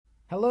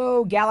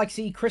Hello,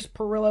 Galaxy. Chris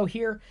Perillo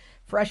here,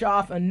 fresh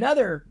off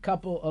another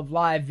couple of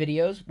live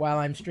videos while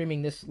I'm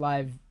streaming this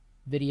live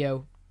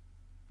video,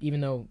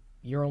 even though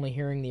you're only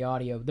hearing the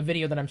audio. The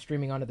video that I'm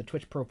streaming onto the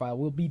Twitch profile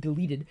will be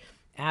deleted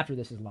after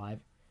this is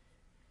live.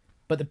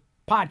 But the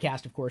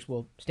podcast, of course,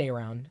 will stay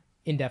around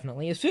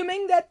indefinitely,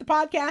 assuming that the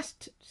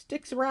podcast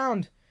sticks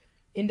around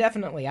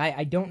indefinitely.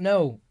 I don't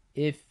know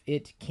if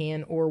it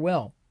can or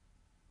will.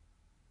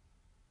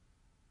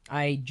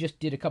 I just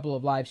did a couple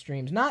of live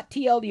streams, not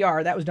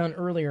TLDR, that was done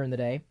earlier in the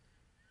day.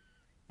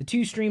 The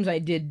two streams I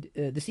did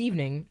this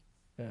evening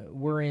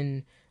were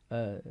in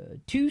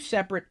two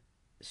separate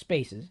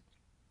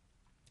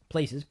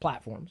places,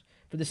 platforms,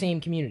 for the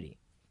same community.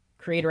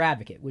 Creator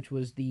Advocate, which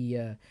was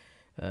the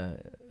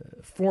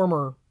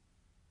former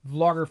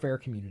Vlogger Fair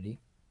community,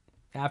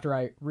 after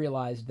I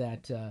realized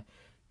that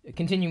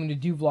continuing to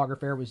do Vlogger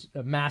Fair was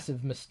a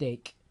massive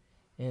mistake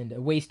and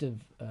a waste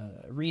of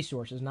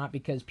resources, not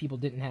because people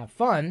didn't have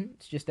fun.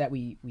 It's just that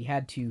we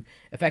had to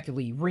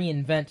effectively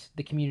reinvent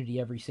the community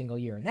every single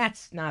year, and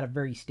that's not a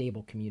very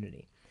stable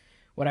community.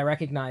 What I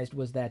recognized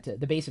was that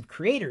the base of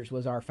creators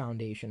was our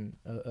foundation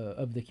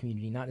of the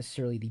community, not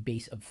necessarily the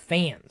base of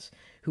fans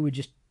who would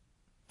just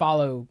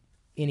follow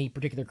any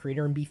particular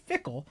creator and be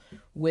fickle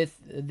with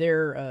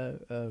their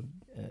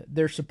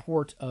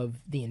support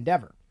of the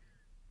endeavor.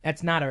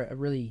 That's not a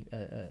really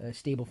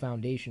stable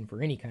foundation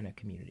for any kind of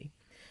community.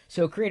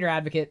 So Creator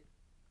Advocate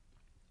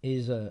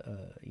is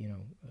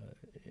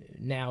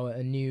now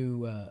a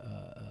new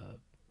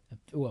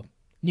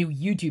new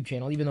YouTube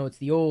channel, even though it's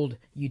the old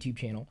YouTube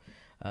channel.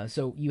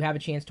 So you have a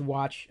chance to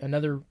watch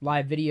another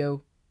live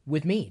video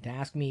with me, to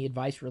ask me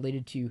advice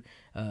related to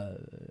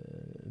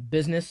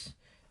business.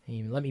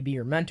 Let me be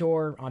your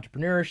mentor,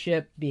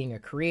 entrepreneurship, being a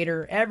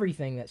creator,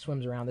 everything that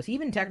swims around this,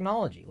 even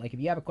technology. Like if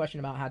you have a question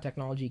about how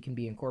technology can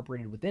be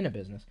incorporated within a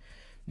business,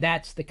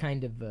 that's the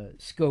kind of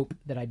scope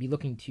that I'd be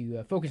looking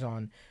to focus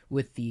on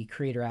with the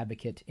Creator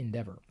Advocate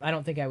endeavor. I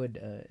don't think I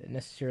would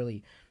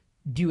necessarily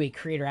do a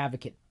Creator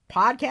Advocate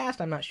podcast.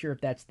 I'm not sure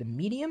if that's the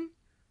medium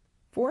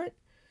for it,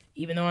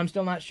 even though I'm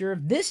still not sure if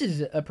this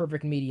is a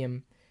perfect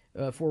medium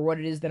for what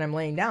it is that I'm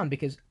laying down.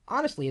 Because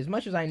honestly, as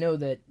much as I know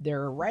that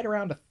there are right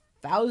around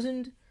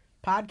 1,000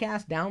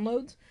 podcast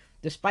downloads,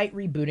 despite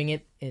rebooting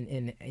it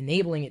and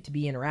enabling it to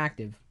be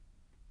interactive,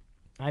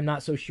 I'm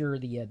not so sure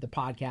the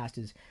podcast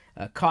has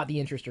caught the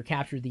interest or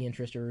captured the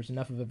interest or is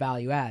enough of a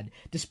value add.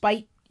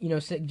 Despite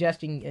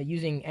suggesting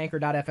using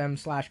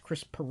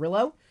Anchor.fm/Chris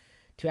Perillo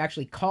to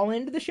actually call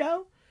into the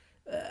show,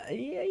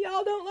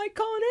 y'all don't like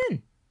calling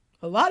in.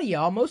 A lot of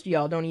y'all, most of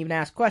y'all, don't even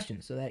ask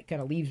questions, so that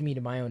kind of leaves me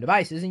to my own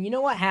devices. And you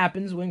know what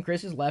happens when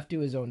Chris is left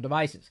to his own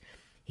devices?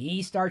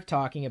 He starts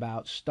talking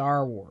about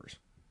Star Wars.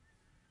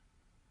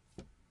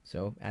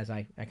 So, as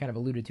I kind of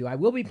alluded to, I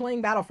will be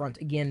playing Battlefront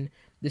again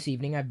this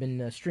evening. I've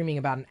been streaming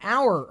about an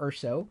hour or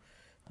so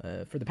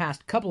for the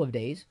past couple of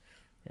days.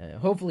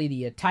 Hopefully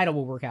the title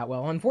will work out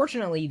well.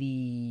 Unfortunately,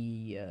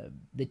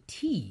 the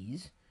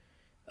tease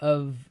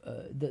of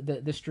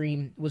the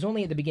stream was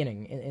only at the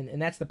beginning,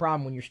 and that's the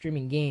problem when you're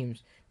streaming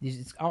games.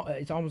 It's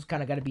almost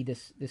kind of got to be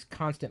this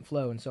constant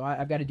flow, and so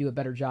I've got to do a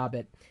better job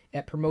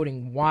at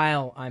promoting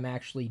while I'm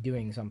actually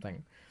doing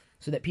something,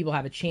 so that people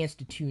have a chance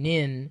to tune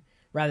in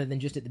rather than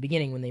just at the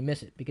beginning when they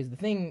miss it. Because the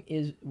thing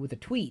is, with a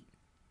tweet,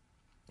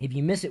 if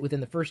you miss it within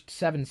the first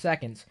 7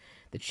 seconds,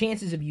 the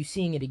chances of you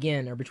seeing it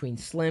again are between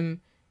slim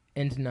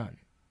and none.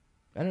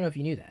 I don't know if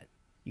you knew that.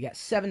 You got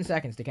 7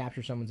 seconds to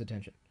capture someone's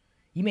attention.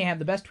 You may have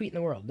the best tweet in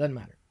the world, doesn't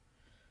matter.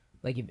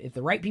 Like, if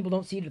the right people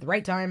don't see it at the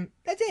right time,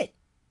 that's it.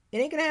 It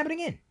ain't gonna happen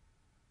again.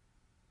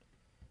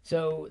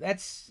 So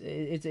it's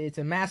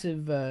a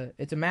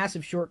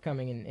massive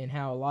shortcoming in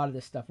how a lot of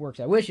this stuff works.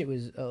 I wish it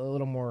was a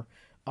little more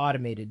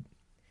automated,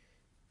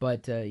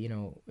 but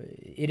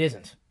it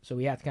isn't. So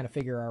we have to kind of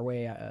figure our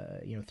way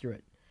through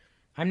it.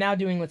 I'm now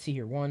doing, let's see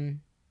here,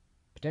 1,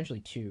 potentially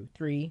 2,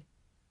 3,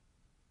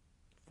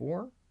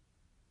 4.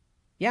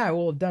 Yeah, I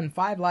will have done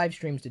 5 live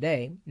streams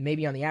today.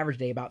 Maybe on the average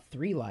day, about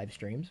 3 live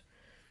streams.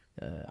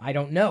 I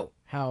don't know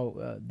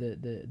how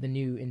the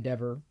new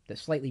endeavor, the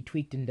slightly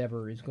tweaked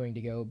endeavor, is going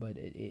to go, but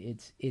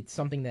it's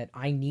something that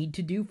I need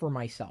to do for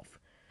myself.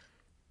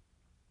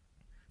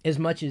 As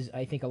much as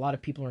I think a lot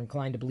of people are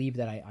inclined to believe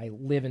that I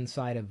live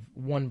inside of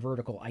one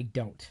vertical, I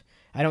don't.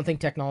 I don't think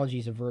technology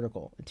is a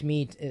vertical. To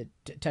me,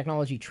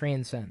 technology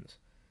transcends.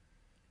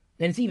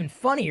 And it's even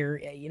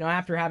funnier,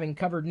 after having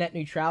covered net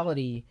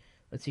neutrality,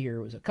 let's see here,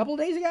 it was a couple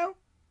days ago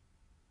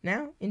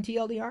now in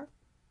TLDR.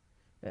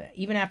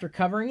 Even after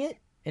covering it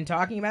and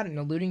talking about it and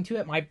alluding to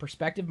it, my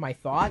perspective, my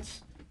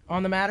thoughts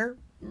on the matter,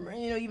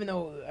 even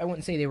though I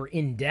wouldn't say they were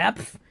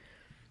in-depth,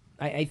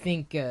 I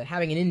think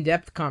having an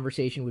in-depth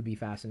conversation would be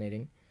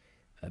fascinating.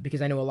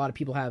 Because I know a lot of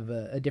people have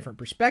a different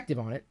perspective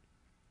on it.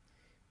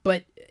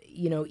 But,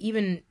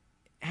 even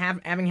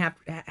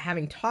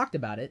having talked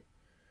about it,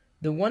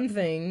 the one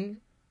thing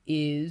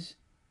is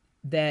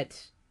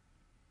that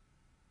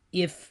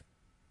if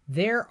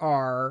there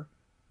are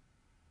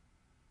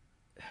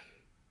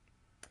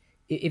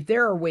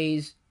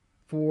ways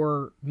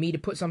for me to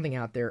put something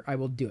out there, I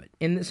will do it.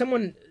 And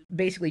someone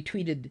basically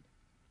tweeted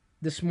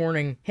this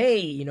morning,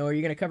 hey, are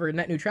you going to cover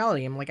net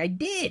neutrality? I'm like, I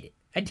did it.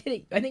 I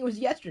think it was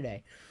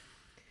yesterday.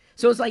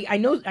 So it's like, I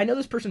know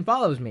this person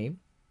follows me,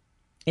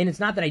 and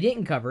it's not that I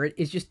didn't cover it.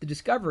 It's just the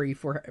discovery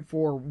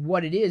for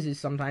what it is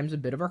sometimes a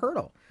bit of a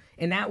hurdle.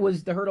 And that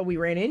was the hurdle we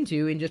ran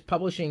into in just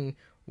publishing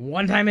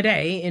one time a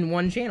day in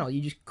one channel. You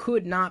just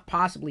could not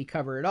possibly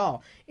cover it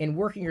all. And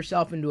working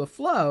yourself into a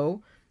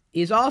flow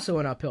is also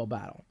an uphill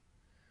battle.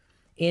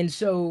 And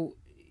so,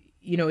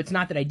 it's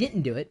not that I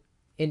didn't do it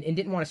and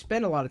didn't want to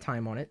spend a lot of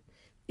time on it.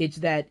 It's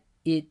that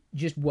it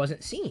just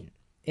wasn't seen.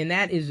 And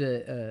that is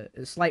a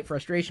slight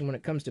frustration when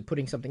it comes to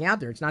putting something out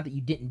there. It's not that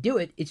you didn't do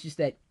it. It's just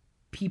that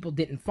people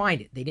didn't find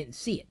it. They didn't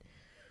see it.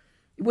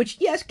 Which,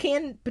 yes,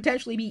 can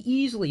potentially be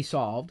easily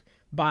solved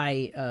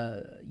by,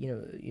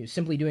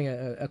 simply doing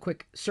a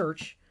quick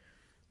search.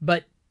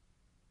 But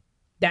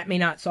that may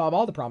not solve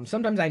all the problems.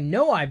 Sometimes I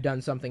know I've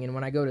done something, and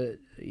when I go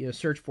to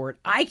search for it,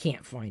 I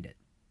can't find it.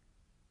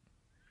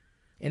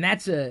 And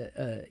that's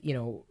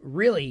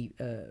really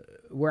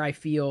where I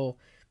feel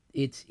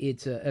it's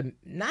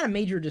not a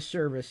major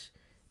disservice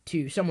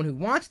to someone who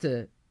wants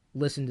to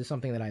listen to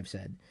something that I've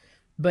said,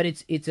 but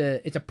it's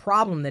a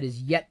problem that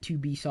is yet to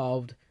be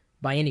solved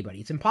by anybody.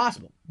 It's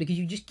impossible because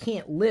you just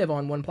can't live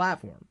on one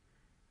platform.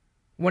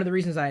 One of the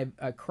reasons I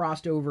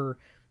crossed over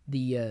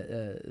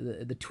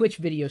the Twitch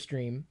video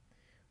stream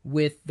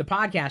with the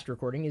podcast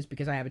recording is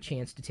because I have a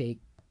chance to take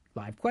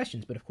live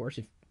questions. But of course,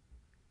 if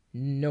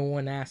no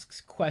one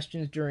asks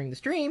questions during the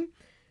stream,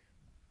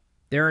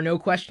 there are no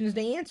questions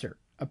to answer,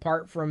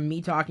 apart from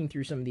me talking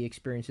through some of the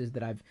experiences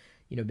that I've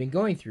been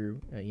going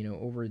through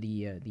over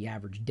the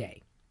average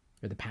day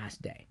or the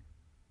past day,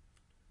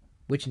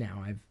 which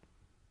now I've,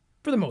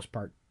 for the most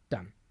part,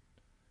 done.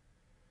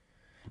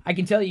 I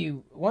can tell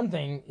you one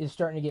thing is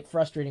starting to get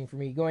frustrating for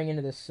me going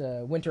into this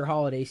winter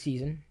holiday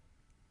season.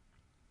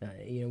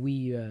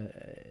 We,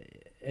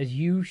 as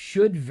you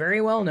should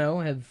very well know,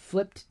 have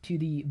flipped to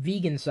the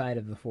vegan side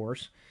of the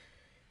force.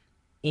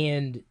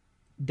 And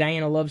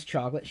Diana loves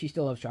chocolate. She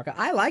still loves chocolate.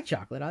 I like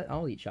chocolate.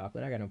 I'll eat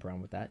chocolate. I got no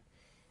problem with that.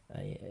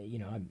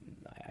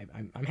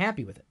 I'm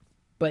happy with it.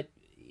 But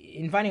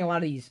in finding a lot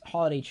of these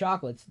holiday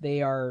chocolates,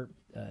 they are,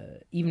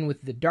 even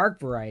with the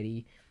dark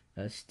variety,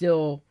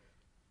 still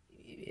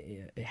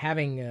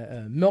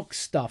having milk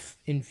stuff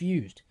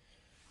infused.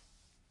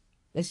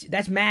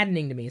 That's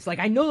maddening to me. It's like,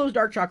 I know those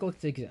dark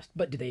chocolates exist,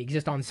 but do they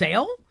exist on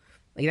sale?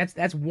 Like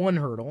that's one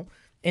hurdle.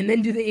 And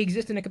then do they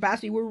exist in a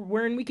capacity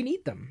wherein we can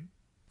eat them?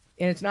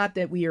 And it's not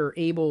that we are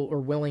able or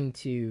willing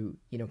to,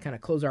 kind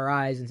of close our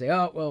eyes and say,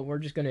 oh, well, we're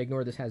just going to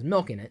ignore this has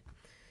milk in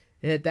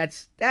it.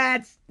 That's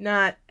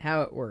not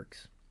how it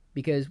works,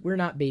 because we're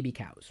not baby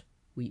cows.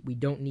 We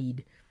don't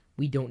need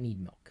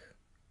milk.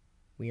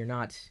 We are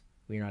not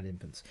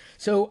infants.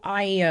 So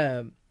I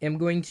am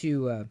going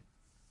to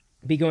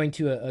be going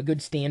to a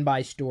good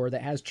standby store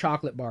that has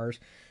chocolate bars.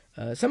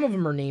 Some of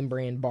them are name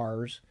brand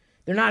bars.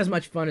 They're not as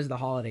much fun as the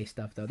holiday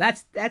stuff, though.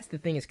 That's the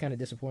thing that's kind of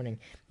disappointing.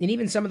 And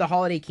even some of the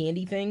holiday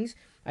candy things,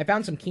 I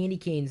found some candy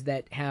canes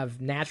that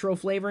have natural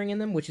flavoring in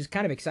them, which is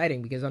kind of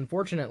exciting because,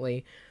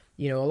 unfortunately,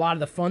 a lot of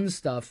the fun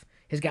stuff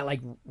has got like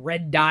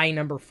red dye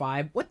number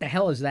 5. What the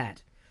hell is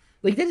that?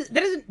 Like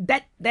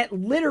that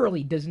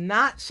literally does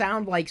not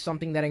sound like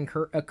something that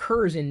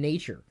occurs in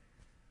nature.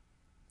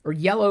 Or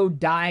yellow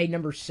dye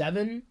number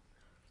 7.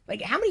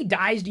 Like, how many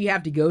dyes do you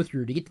have to go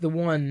through to get to the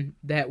one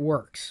that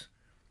works?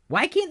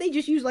 Why can't they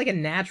just use like a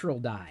natural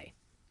dye?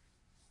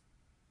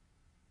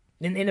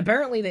 And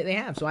apparently they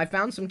have. So I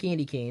found some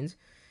candy canes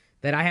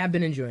that I have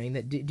been enjoying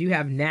that do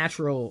have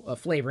natural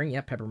flavoring,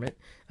 peppermint,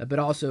 but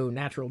also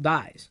natural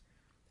dyes.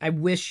 I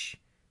wish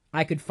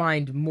I could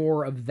find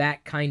more of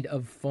that kind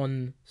of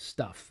fun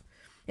stuff.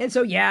 And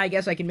so, I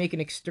guess I can make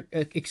an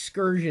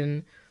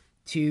excursion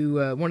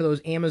to one of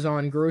those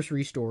Amazon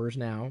grocery stores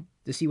now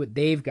to see what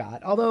they've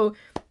got. Although,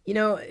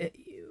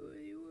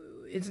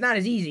 it's not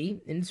as easy,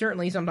 and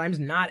certainly sometimes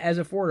not as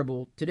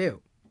affordable to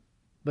do.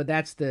 But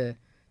that's the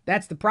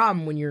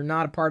problem when you're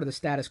not a part of the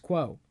status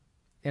quo.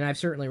 And I've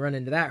certainly run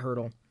into that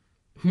hurdle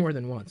more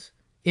than once,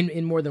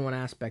 in more than one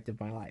aspect of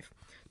my life.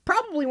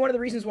 Probably one of the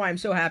reasons why I'm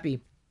so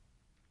happy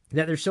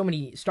that there's so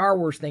many Star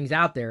Wars things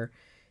out there,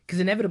 because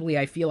inevitably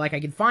I feel like I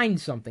could find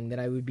something that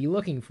I would be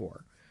looking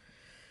for.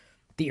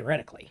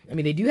 Theoretically. I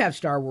mean, they do have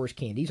Star Wars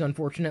candies.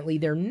 Unfortunately,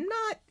 they're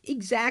not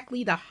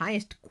exactly the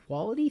highest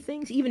quality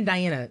things. Even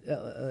Diana,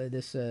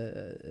 this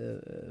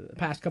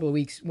past couple of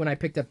weeks, when I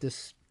picked up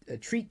this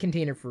treat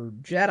container for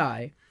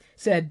Jedi,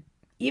 said,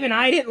 even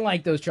I didn't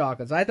like those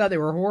chocolates. I thought they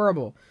were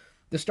horrible.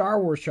 The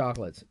Star Wars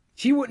chocolates.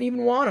 She wouldn't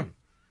even want them.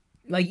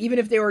 Like, even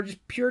if they were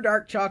just pure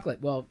dark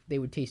chocolate, well, they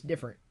would taste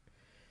different.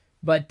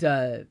 But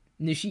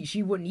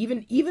she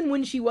wouldn't, even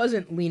when she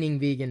wasn't leaning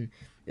vegan,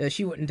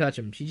 she wouldn't touch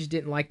them. She just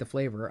didn't like the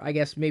flavor. I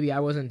guess maybe I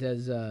wasn't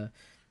as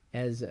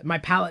my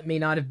palate may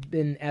not have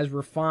been as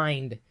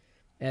refined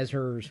as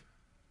hers.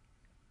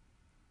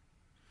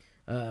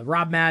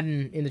 Rob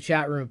Madden in the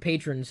chat room, a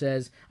patron,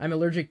 says, I'm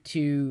allergic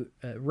to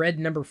red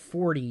number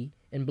 40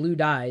 and blue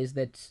dyes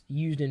that's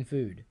used in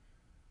food.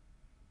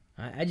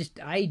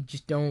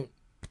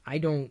 I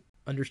don't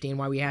understand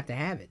why we have to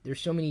have it.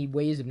 There's so many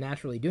ways of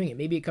naturally doing it.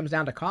 Maybe it comes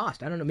down to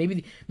cost. I don't know.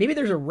 Maybe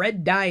there's a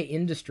red dye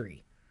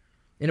industry,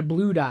 and a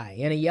blue dye,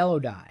 and a yellow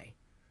dye.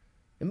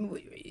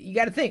 You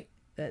got to think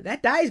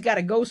that dye's got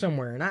to go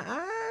somewhere, and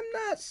I'm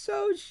not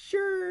so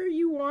sure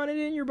you want it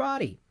in your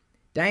body.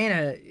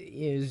 Diana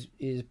is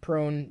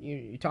prone.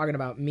 You're talking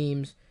about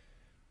memes.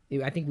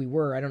 I think we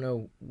were. I don't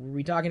know. Were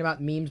we talking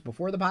about memes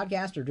before the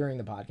podcast or during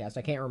the podcast?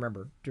 I can't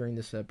remember during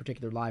this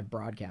particular live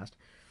broadcast.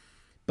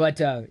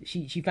 But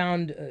she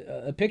found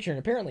a picture, and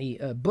apparently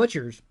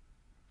butchers,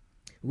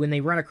 when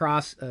they run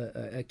across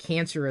a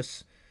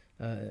cancerous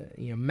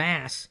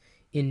mass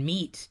in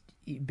meat,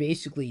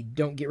 basically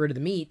don't get rid of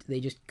the meat. They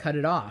just cut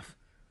it off.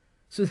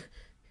 So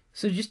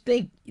just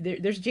think,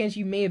 there's a chance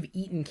you may have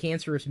eaten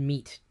cancerous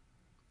meat.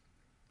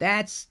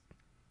 That's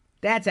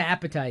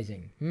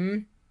appetizing.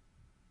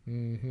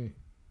 Mm-hmm.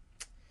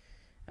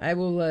 I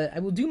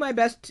will do my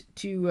best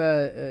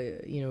to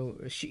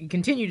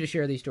continue to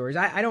share these stories.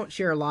 I don't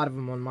share a lot of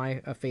them on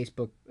my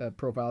Facebook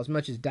profile as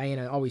much as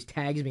Diana always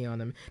tags me on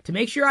them to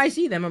make sure I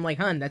see them. I'm like,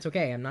 hun, that's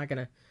okay. I'm not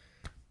going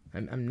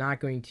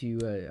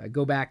to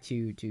go back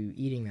to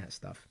eating that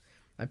stuff.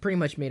 I pretty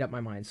much made up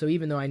my mind. So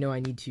even though I know I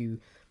need to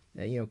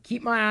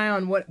keep my eye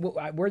on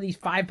where these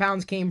 5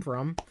 pounds came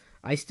from,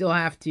 I still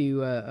have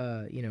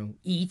to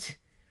eat,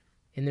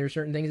 and there are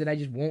certain things that I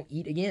just won't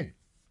eat again.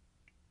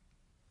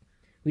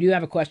 We do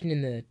have a question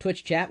in the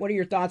Twitch chat. What are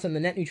your thoughts on the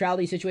net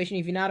neutrality situation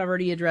if you've not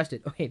already addressed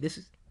it? Okay, this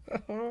is...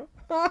 Y'all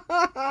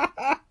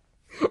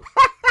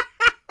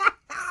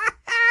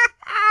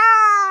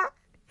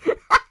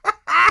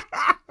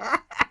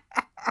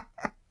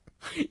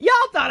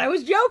thought I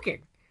was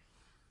joking.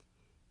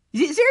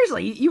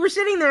 Seriously, you were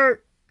sitting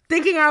there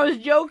thinking I was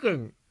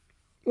joking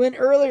when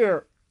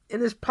earlier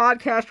in this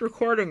podcast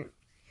recording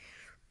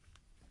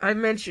I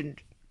mentioned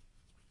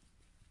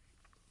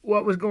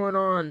what was going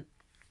on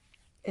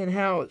and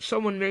how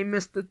someone may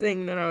miss the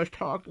thing that I was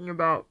talking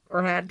about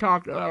or had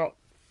talked about.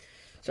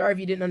 Sorry if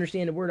you didn't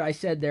understand a word I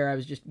said there. I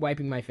was just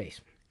wiping my face.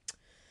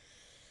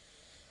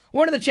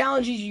 One of the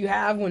challenges you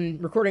have when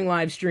recording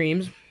live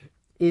streams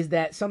is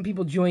that some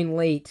people join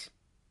late.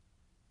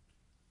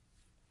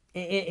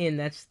 And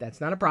that's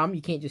not a problem.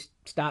 You can't just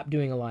stop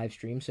doing a live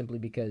stream simply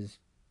because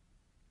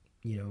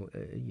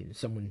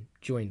someone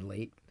joined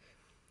late.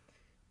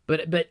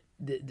 But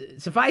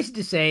suffice it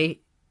to say,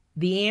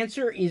 the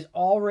answer is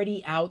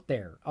already out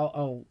there.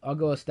 I'll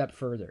go a step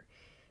further.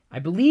 I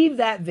believe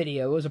that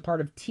video was a part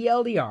of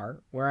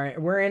TLDR,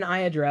 wherein I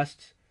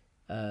addressed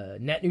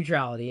net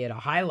neutrality at a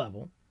high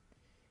level,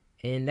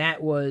 and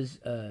that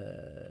was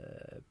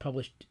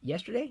published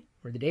yesterday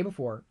or the day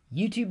before.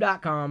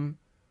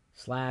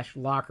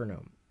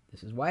 YouTube.com/LockerGnome.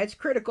 This is why it's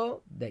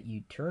critical that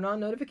you turn on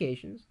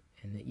notifications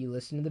and that you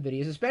listen to the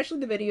videos, especially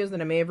the videos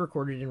that I may have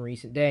recorded in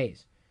recent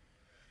days,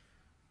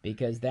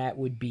 because that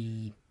would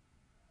be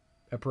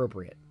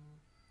appropriate.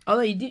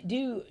 Although you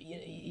do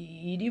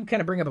kind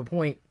of bring up a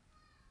point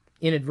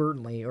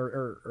inadvertently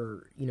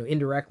or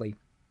indirectly.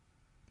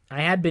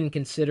 I had been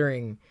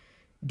considering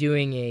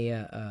doing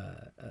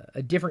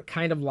a different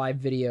kind of live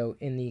video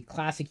in the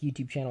classic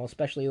YouTube channel,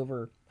 especially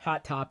over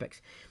hot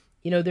topics.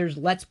 There's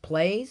Let's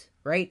Plays,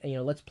 right?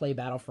 Let's Play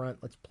Battlefront,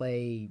 Let's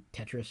Play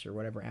Tetris, or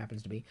whatever it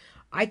happens to be.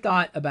 I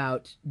thought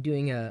about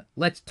doing a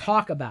Let's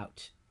Talk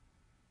About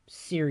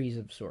series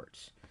of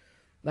sorts.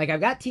 Like,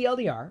 I've got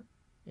TLDR.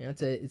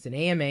 It's an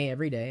AMA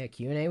every day, a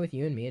Q&A with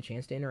you and me, a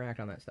chance to interact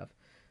on that stuff.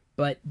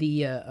 But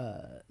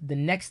the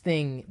next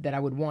thing that I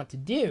would want to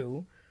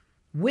do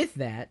with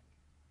that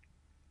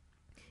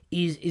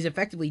is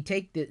effectively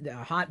take the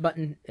hot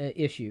button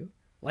issue,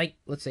 like,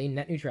 let's say,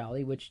 net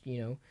neutrality, which,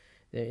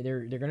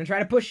 they're going to try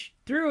to push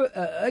through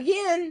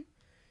again.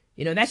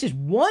 That's just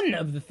one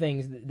of the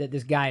things that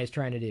this guy is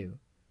trying to do.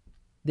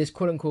 This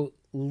quote-unquote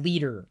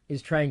leader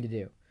is trying to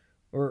do.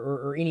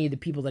 Or any of the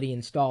people that he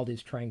installed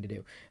is trying to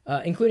do,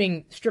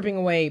 including stripping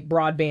away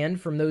broadband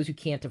from those who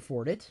can't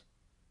afford it,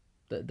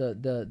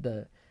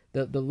 the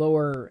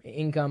lower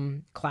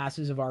income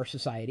classes of our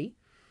society,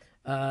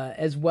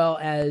 as well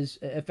as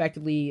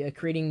effectively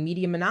creating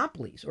media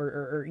monopolies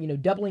or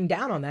doubling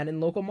down on that in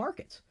local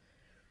markets.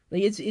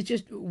 Like, it's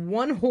just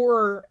one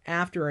horror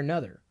after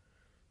another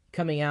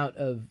coming out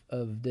of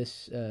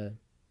this.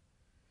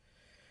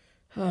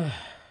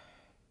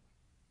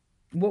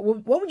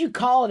 What would you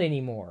call it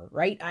anymore,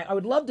 right? I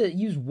would love to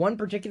use one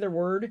particular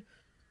word,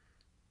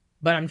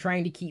 but I'm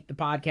trying to keep the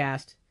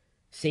podcast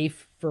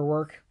safe for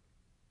work.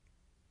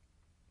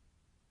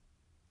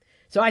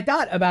 So I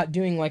thought about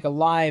doing like a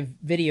live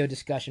video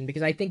discussion,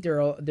 because I think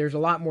there's a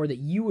lot more that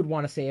you would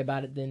want to say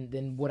about it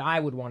than what I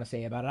would want to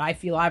say about it. I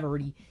feel I've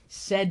already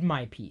said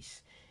my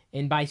piece.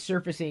 And by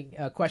surfacing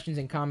questions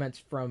and comments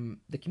from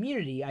the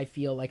community, I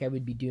feel like I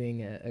would be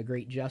doing a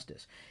great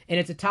justice. And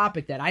it's a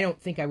topic that I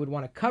don't think I would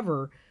want to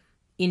cover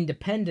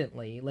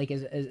independently, like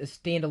as a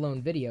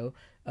standalone video,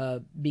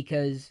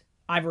 because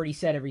I've already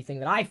said everything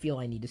that I feel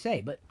I need to say.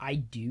 But I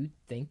do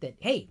think that,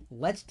 hey,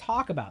 let's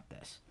talk about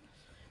this.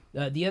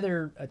 The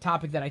other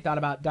topic that I thought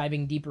about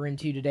diving deeper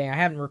into today, I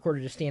haven't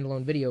recorded a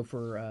standalone video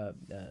for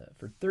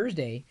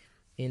Thursday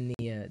in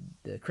the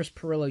Chris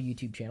Pirillo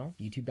YouTube channel,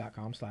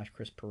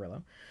 youtube.com/Chris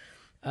Pirillo,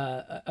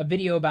 a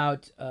video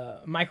about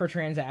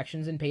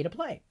microtransactions and pay to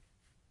play.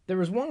 There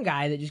was one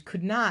guy that just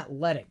could not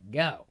let it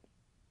go.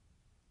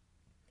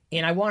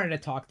 And I wanted to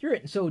talk through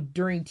it. And so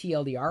during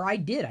TLDR, I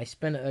did. I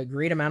spent a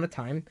great amount of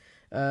time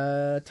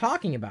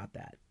talking about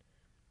that.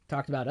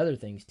 Talked about other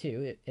things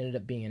too. It ended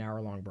up being an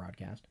hour-long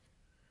broadcast.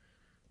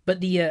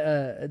 But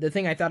the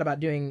thing I thought about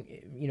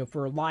doing,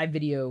 for a live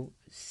video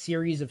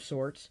series of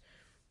sorts,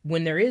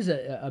 when there is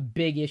a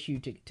big issue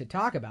to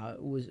talk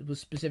about, was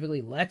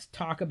specifically, let's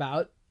talk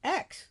about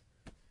X.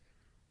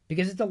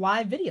 Because it's a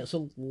live video,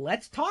 so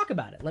let's talk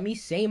about it. Let me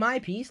say my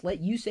piece, let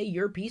you say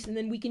your piece, and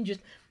then we can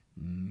just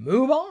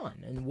move on.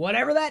 And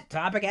whatever that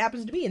topic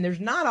happens to be, and there's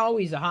not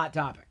always a hot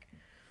topic.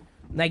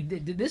 Like,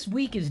 this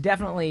week is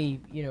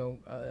definitely,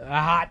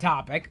 a hot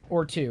topic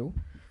or two.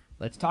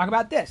 Let's talk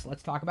about this.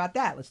 Let's talk about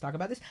that. Let's talk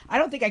about this. I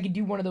don't think I could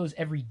do one of those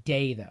every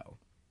day, though.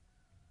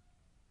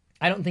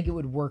 I don't think it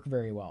would work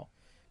very well.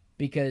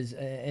 Because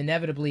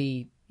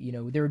inevitably,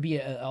 there would be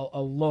a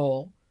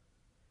lull.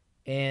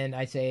 And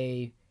I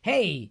say,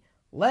 hey,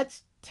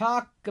 let's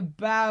talk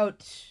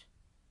about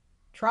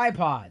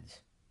tripods.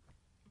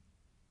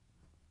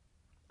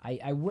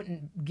 I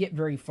wouldn't get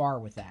very far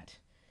with that.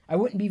 I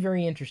wouldn't be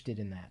very interested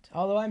in that.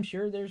 Although I'm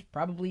sure there's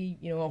probably,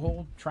 a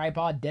whole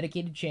tripod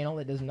dedicated channel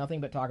that does nothing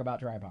but talk about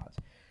tripods.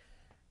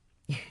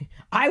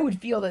 I would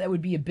feel that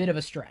would be a bit of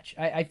a stretch.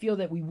 I feel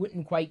that we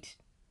wouldn't quite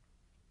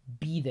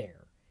be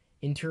there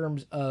in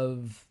terms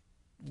of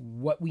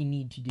what we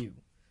need to do.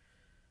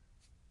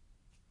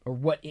 Or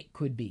what it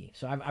could be.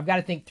 So I've got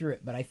to think through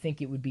it, but I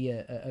think it would be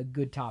a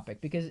good topic.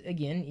 Because,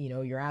 again,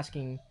 you're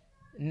asking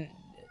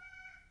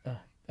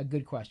a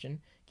good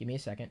question. Give me a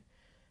second.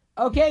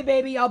 Okay,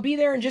 baby, I'll be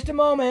there in just a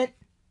moment.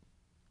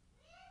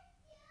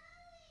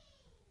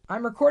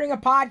 I'm recording a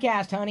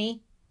podcast,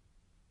 honey.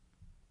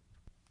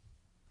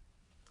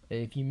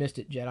 If you missed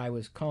it, Jedi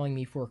was calling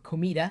me for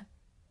comida,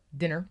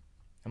 dinner.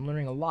 I'm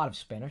learning a lot of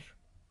Spanish.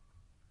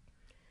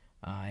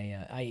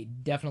 I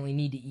definitely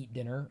need to eat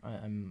dinner.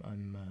 I'm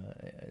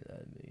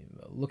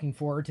looking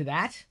forward to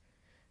that,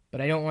 but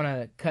I don't want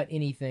to cut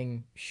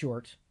anything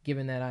short,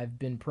 given that I've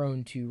been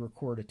prone to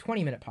record a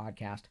 20-minute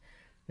podcast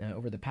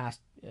over the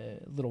past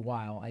little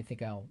while. I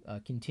think I'll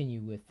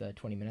continue with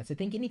 20 minutes. I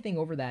think anything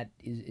over that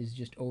is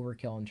just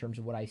overkill in terms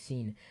of what I've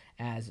seen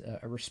as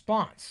a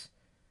response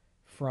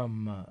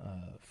from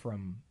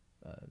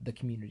the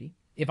community.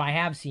 If I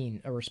have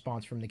seen a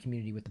response from the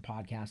community with the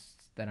podcasts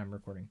that I'm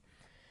recording.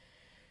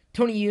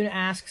 Tony Yoon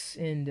asks,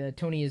 and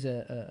Tony is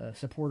a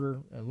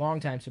supporter, a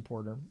longtime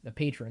supporter, a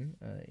patron,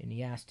 and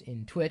he asked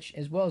in Twitch,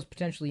 as well as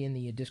potentially in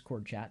the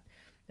Discord chat.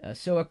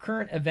 So a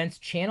current events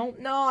channel?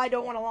 No, I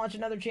don't want to launch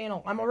another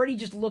channel. I'm already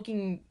just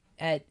looking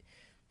at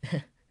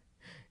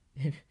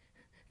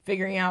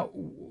figuring out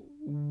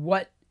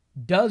what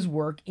does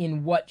work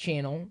in what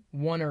channel,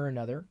 one or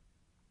another.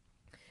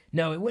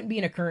 No, it wouldn't be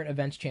in a current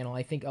events channel.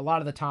 I think a lot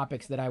of the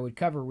topics that I would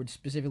cover would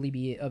specifically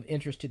be of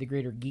interest to the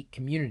greater geek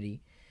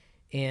community.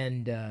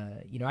 And,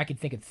 I could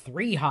think of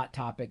 3 hot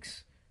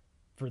topics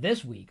for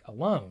this week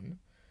alone,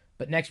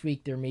 but next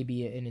week there may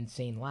be an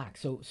insane lack.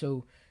 So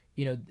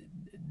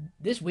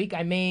this week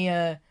I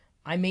may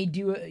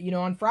do,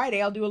 on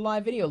Friday I'll do a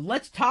live video.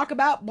 Let's talk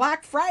about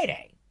Black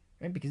Friday,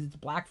 right? Because it's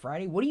Black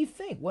Friday. What do you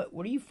think? What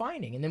are you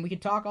finding? And then we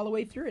could talk all the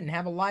way through it and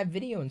have a live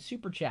video and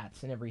super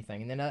chats and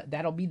everything. And then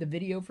that'll be the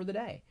video for the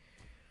day.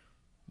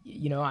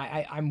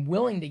 I'm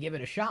willing to give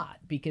it a shot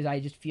because I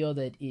just feel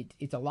that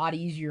it's a lot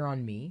easier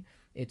on me.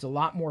 It's a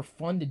lot more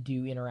fun to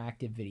do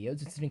interactive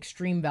videos. It's an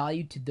extreme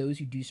value to those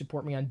who do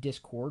support me on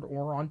Discord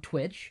or on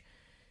Twitch.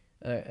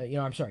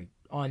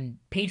 On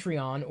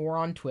Patreon or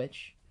on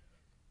Twitch.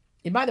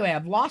 And by the way,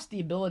 I've lost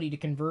the ability to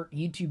convert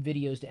YouTube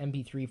videos to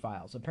MP3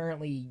 files.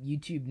 Apparently,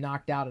 YouTube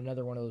knocked out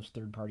another one of those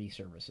third-party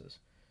services.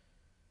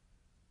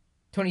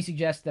 Tony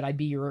suggests that I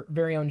be your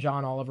very own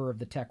John Oliver of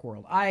the tech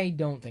world. I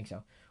don't think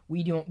so.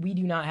 We do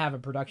not have a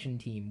production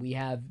team. We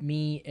have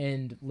me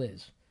and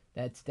Liz.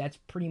 That's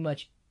pretty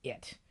much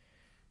it.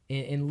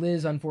 And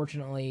Liz,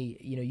 unfortunately,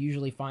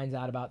 usually finds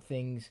out about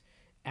things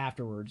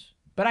afterwards.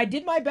 But I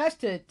did my best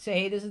to say,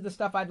 hey, this is the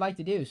stuff I'd like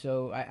to do.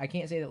 So I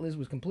can't say that Liz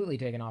was completely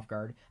taken off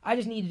guard. I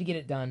just needed to get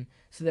it done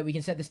so that we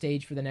can set the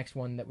stage for the next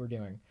one that we're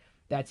doing.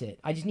 That's it.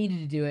 I just needed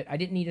to do it. I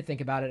didn't need to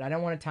think about it. I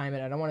don't want to time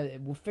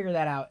it. We'll figure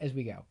that out as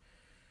we go.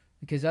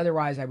 Because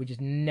otherwise I would just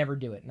never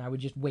do it. And I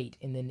would just wait.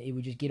 And then it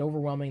would just get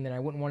overwhelming. Then I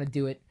wouldn't want to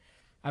do it.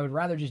 I would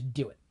rather just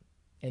do it.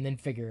 And then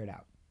figure it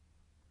out.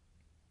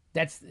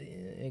 That's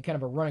kind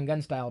of a run and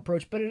gun style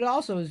approach, but it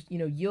also has,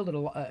 yielded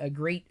a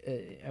great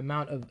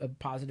amount of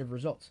positive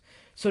results.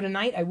 So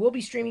tonight I will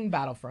be streaming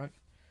Battlefront.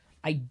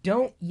 I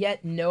don't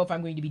yet know if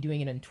I'm going to be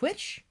doing it on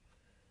Twitch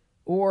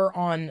or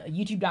on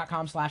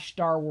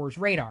youtube.com/Star Wars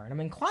Radar. And I'm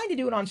inclined to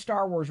do it on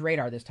Star Wars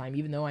Radar this time,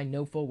 even though I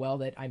know full well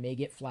that I may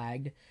get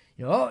flagged.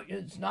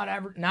 It's not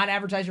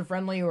advertiser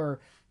friendly, or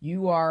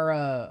you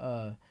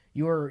are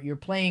you're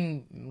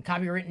playing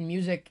copywritten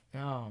music.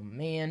 Oh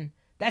man,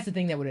 that's the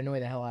thing that would annoy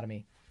the hell out of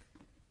me.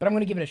 But I'm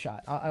gonna give it a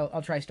shot.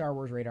 I'll try Star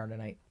Wars Radar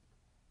tonight,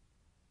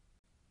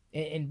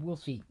 and we'll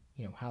see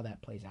how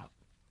that plays out.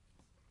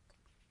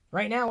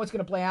 Right now, what's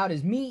gonna play out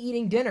is me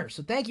eating dinner.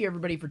 So thank you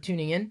everybody for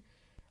tuning in.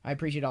 I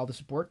appreciate all the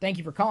support. Thank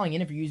you for calling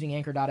in if you're using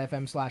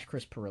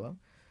Anchor.fm/Chris Pirillo.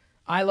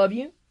 I love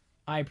you.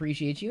 I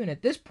appreciate you. And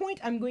at this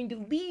point, I'm going to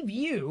leave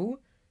you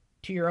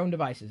to your own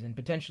devices and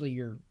potentially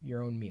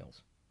your own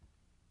meals.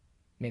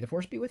 May the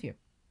Force be with you.